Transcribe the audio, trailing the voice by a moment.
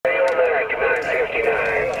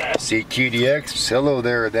CQDX, hello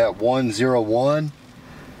there, that 101.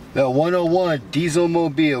 That 101 diesel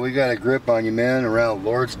mobile, we got a grip on you, man, around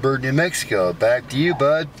Lordsburg, New Mexico. Back to you,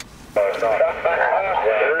 bud.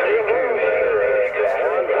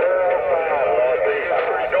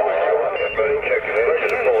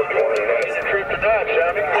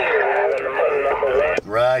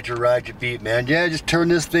 Roger, beat, man. Yeah, just turn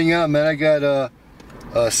this thing out, man. I got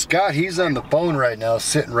Scott, he's on the phone right now,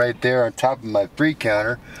 sitting right there on top of my free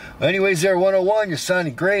counter. Anyways, there, 101, you're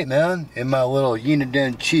sounding great, man. In my little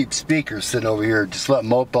Uniden cheap speaker sitting over here, just let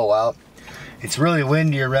Mopo out. It's really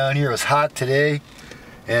windy around here. It was hot today,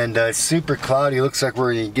 and it's super cloudy. Looks like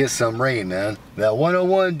we're going to get some rain, man. That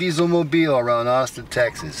 101 diesel mobile around Austin,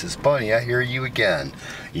 Texas. It's funny, I hear you again.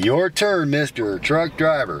 Your turn, Mr. Truck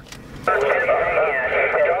Driver.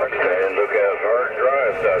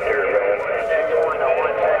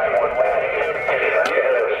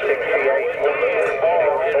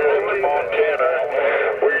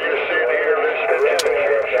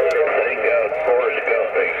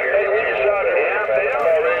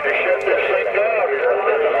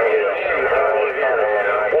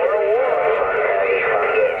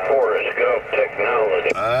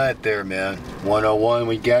 Alright there, man. 101,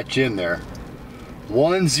 we got you in there.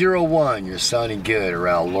 101, you're sounding good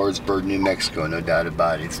around Lordsburg, New Mexico, no doubt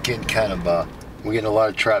about it. It's getting kind of, we're getting a lot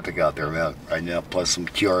of traffic out there, man, right now, plus some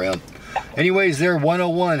QRM. Anyways, there,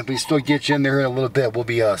 101, if we still get you in there in a little bit, we'll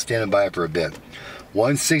be standing by for a bit.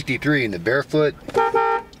 163 in the BareFoot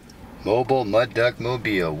Mobile Mud Duck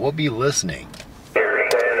Mobile. We'll be listening. You're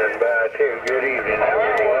standing by too. Good evening.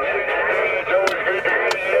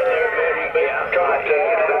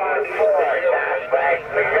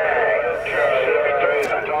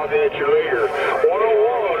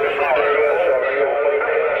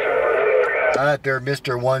 Alright there,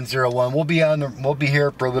 Mr. 101. We'll be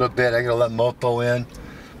here for a little bit. I gotta let Mofo in.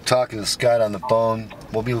 Talking to Scott on the phone.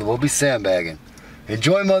 We'll be sandbagging.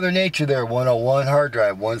 Enjoy Mother Nature there, 101 hard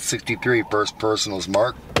drive, 163 first personals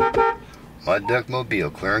mark. Mud Duck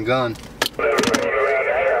Mobile, clear and gone.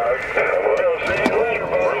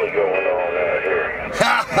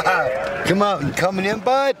 Come out and coming in,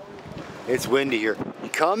 bud. It's windy here. You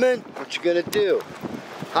coming? What you gonna do?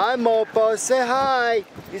 Hi, Mofo. Say hi.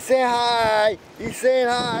 You say hi. You saying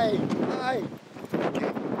hi. Hi.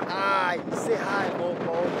 Okay. Hi. You say hi,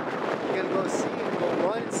 Mofo. You gonna go see him, go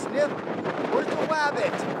run and sniff? Where's the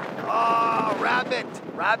rabbit? Oh, rabbit.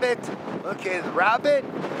 Rabbit. Okay, the rabbit.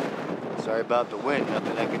 Sorry about the wind.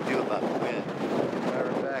 Nothing I can do about the wind.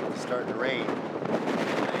 Matter of fact, it's starting to rain. I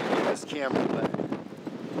didn't get this camera, but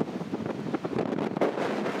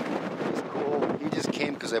it's cool. He just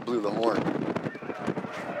came because I blew the horn.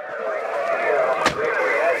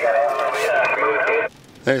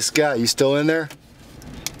 Hey Scott, you still in there?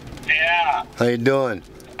 Yeah. How you doing?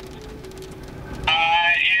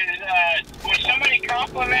 Was somebody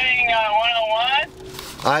complimenting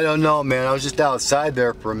 101? I don't know, man. I was just outside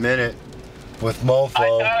there for a minute with Mofo. I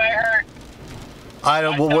thought I heard. I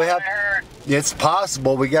don't. Well, we have. It's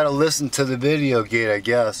possible. We got to listen to the video gate, I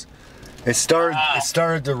guess. It started. It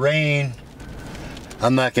started to rain.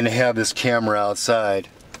 I'm not gonna have this camera outside.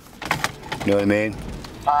 You know what I mean?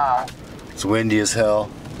 It's windy as hell.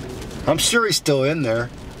 I'm sure he's still in there.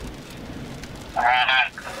 I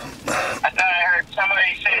thought I heard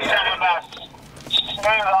somebody say something about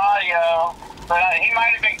smooth audio, but he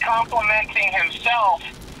might have been complimenting himself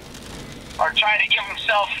or trying to give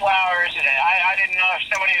himself flowers. I didn't know if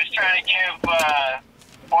somebody was trying to give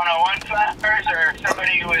 101 flowers or if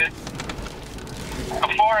somebody with a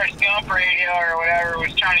Forrest Gump radio or whatever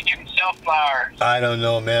was trying to give himself flowers. I don't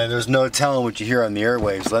know, man. There's no telling what you hear on the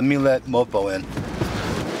airwaves. Let me let Mofo in.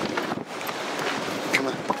 Come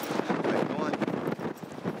on. Right, go on.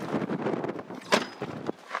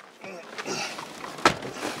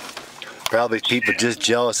 Probably people just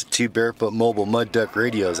jealous of 2 BareFoot mobile mud duck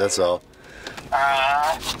radios, that's all.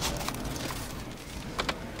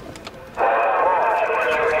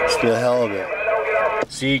 It's the hell of it.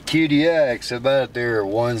 CQDX, about it there,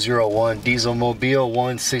 101 Diesel Mobile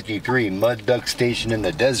 163 Mud Duck Station in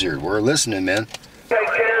the desert. We're listening, man. Take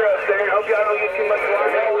care up there. Hope y'all don't get too much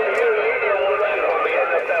water.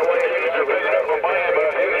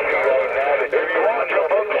 If you want to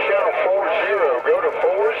jump up to channel 40, go to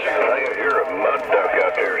 40. You're a mud duck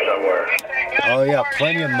out there somewhere. Oh yeah,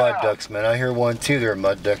 plenty of mud ducks, man. I hear one too there,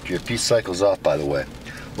 mud duck. You're a few cycles off, by the way.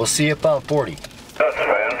 We'll see you about 40. That's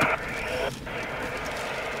man.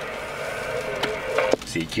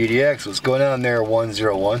 CQDX, what's going on there,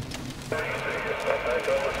 101? How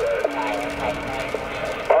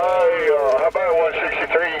about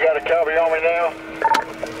 163? You got a copy on me now?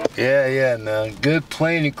 Yeah, man. Good,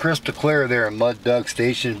 plain, and crystal clear there in Mud Duck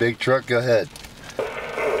Station. Big truck, go ahead. Yeah,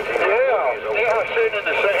 I'm sitting in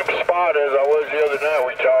the same spot as I was the other night.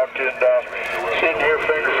 We talked, and sitting here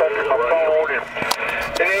finger fucking my phone and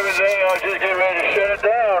everything. I was just getting ready to shut it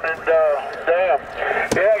down, and damn.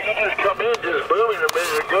 Yeah, you just come in just booming a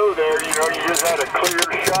minute ago there. You know, you just had a clear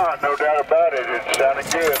shot, no doubt about it. It sounded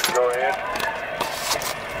good. Go ahead.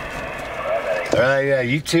 Alright, yeah,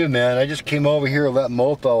 you too, man. I just came over here and let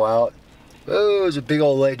Mofo out. Oh, there's a big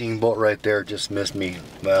old lightning bolt right there. Just missed me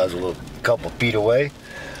when I was a couple feet away.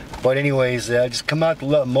 But anyways, I just come out to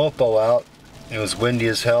let Mofo out. It was windy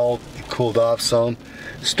as hell. It cooled off some.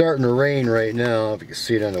 It's starting to rain right now, if you can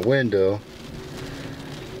see it on the window.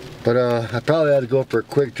 But I probably had to go for a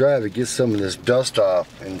quick drive to get some of this dust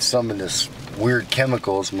off and some of this weird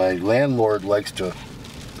chemicals. My landlord likes to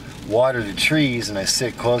water the trees, and I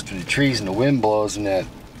sit close to the trees and the wind blows and that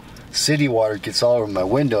city water gets all over my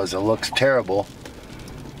windows. It looks terrible.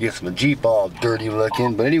 Gets my Jeep all dirty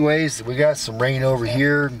looking. But anyways, we got some rain over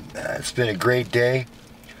here. It's been a great day.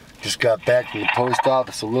 Just got back from the post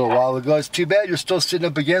office a little while ago. It's too bad you're still sitting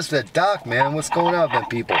up against that dock, man. What's going on with them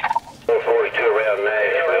people?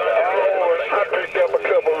 I picked up a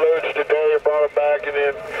couple loads today and brought them back, and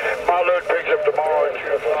then my load picks up tomorrow. And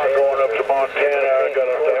I'm going up to Montana. I got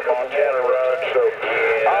a Montana run, so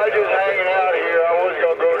I was just hanging out here. I was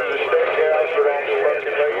going to go to the steakhouse, but I'm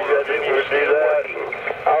fucking lazy. I didn't even do that.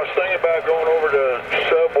 I was thinking about going over to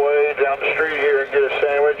Subway down the street here and get a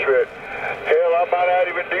sandwich, but hell, I might not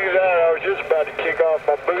even do that. I was just about to kick off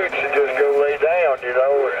my boots and just go lay down, you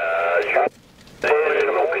know.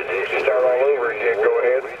 Start all over again. Go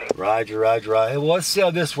ahead. Roger. Hey, well, let's see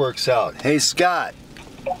how this works out. Hey, Scott.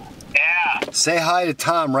 Yeah. Say hi to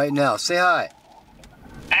Tom right now. Say hi.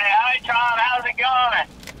 Hey, hi, Tom. How's it going?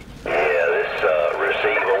 Yeah, this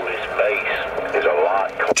receive on this base is a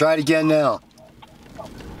lot. Try it again now.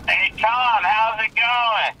 Hey, Tom. How's it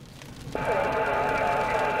going?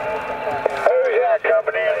 Oh, yeah,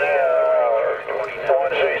 coming in there.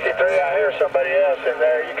 163. I hear somebody else in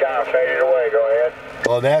there. You kind of faded away. Go ahead.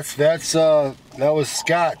 Well, that was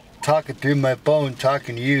Scott talking through my phone,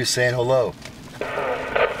 talking to you, saying hello. Oh, is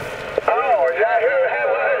that who?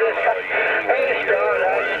 Hey, Scott,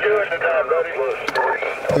 how you doing tonight, buddy?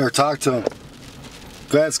 Here, talk to him.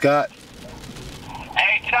 Go ahead, Scott.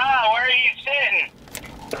 Hey, Tom, where are you sitting?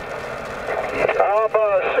 I'm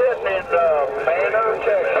sitting in Manor,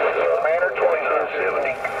 Texas. Manor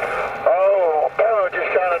 2270. Oh,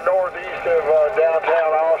 just kind of northeast of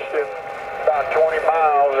downtown Austin, about 20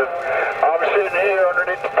 miles. And I'm sitting here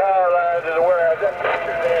underneath the power lines of the warehouse.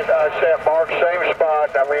 That's that mark, same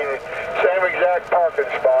spot. I mean, same exact parking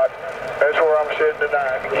spot. That's where I'm sitting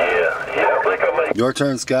tonight. Yeah, I think I made. Your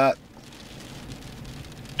turn, Scott.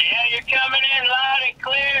 Yeah, you're coming in loud and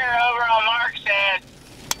clear over on Mark's head.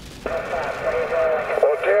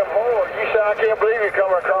 Well, Tim Moore, I can't believe you're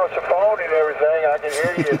coming across the phone and everything. I can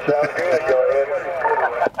hear you. It sounds good. Go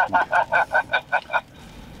ahead.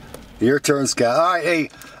 Your turn, Scott. All right, hey,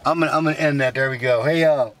 I'm gonna end that. There we go. Hey,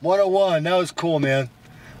 101, that was cool, man.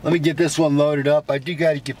 Let me get this one loaded up. I do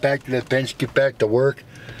got to get back to that bench, get back to work.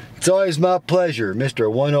 It's always my pleasure,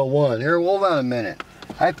 Mr. 101. Here, hold on a minute.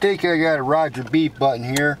 I think I got a Roger beep button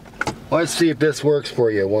here. Let's see if this works for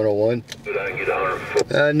you, 101.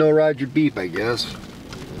 No Roger beep, I guess.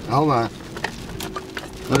 Hold on.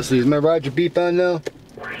 Let's see, is my Roger beep on now?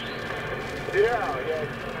 Yeah,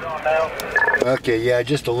 it's on now. Okay, yeah,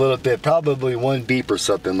 just a little bit. Probably one beep or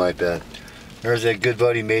something like that. There's that good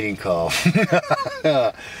buddy mating call.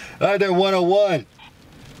 All right there, 101.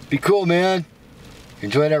 Be cool, man.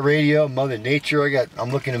 Enjoy that radio, Mother Nature.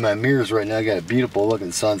 I'm looking in my mirrors right now. I got a beautiful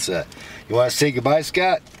looking sunset. You want to say goodbye,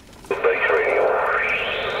 Scott?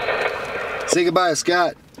 Say goodbye,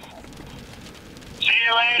 Scott. See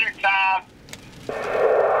you later, Tom.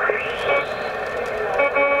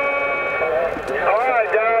 All right,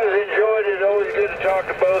 guys, enjoyed it. Always good to talk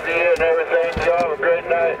to both of you and everything. Y'all have a great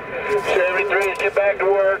night. 73, get back to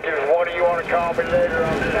work. If one of you want to call me later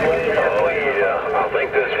on this way, yeah, I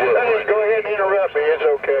think this will. Hey, go ahead and interrupt me. It's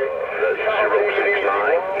okay. That's 069.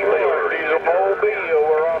 He's a mobile.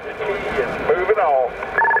 We're off the key and moving on.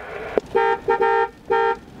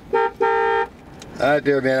 All right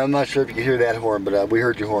there, man. I'm not sure if you can hear that horn, but we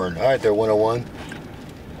heard your horn. All right there, 101.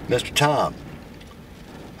 Mr. Tom.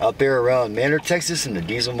 Out there around Manor, Texas in the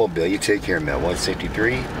diesel mobile. You take care, man.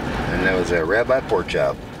 163. And that was a Rabbi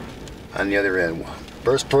Porkchop on the other end.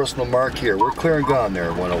 First personal mark here. We're clear and gone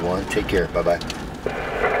there, 101. Take care. Bye-bye.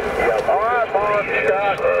 All right, Mark,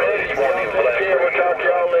 Scott, take care. We'll talk to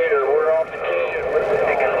y'all later. We're off the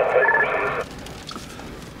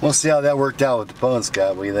key. We'll see how that worked out with the phone,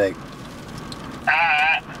 Scott. What do you think?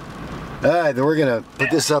 All right, then we're gonna put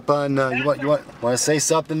this up on. You want to say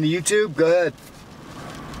something to YouTube? Go ahead.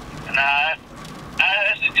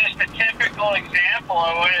 This is just a typical example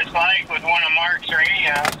of what it's like with one of Mark's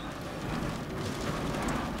radios.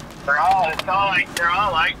 They're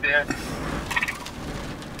all like this.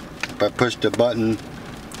 If I push the button,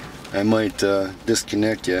 I might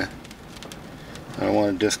disconnect you. I don't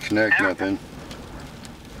want to disconnect nothing.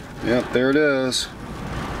 Yep, there it is.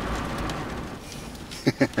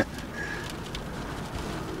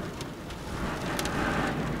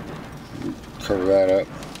 Cover that up.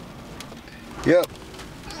 Yep,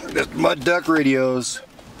 just mud duck radios.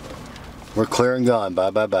 We're clear and gone.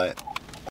 Bye, bye, bye.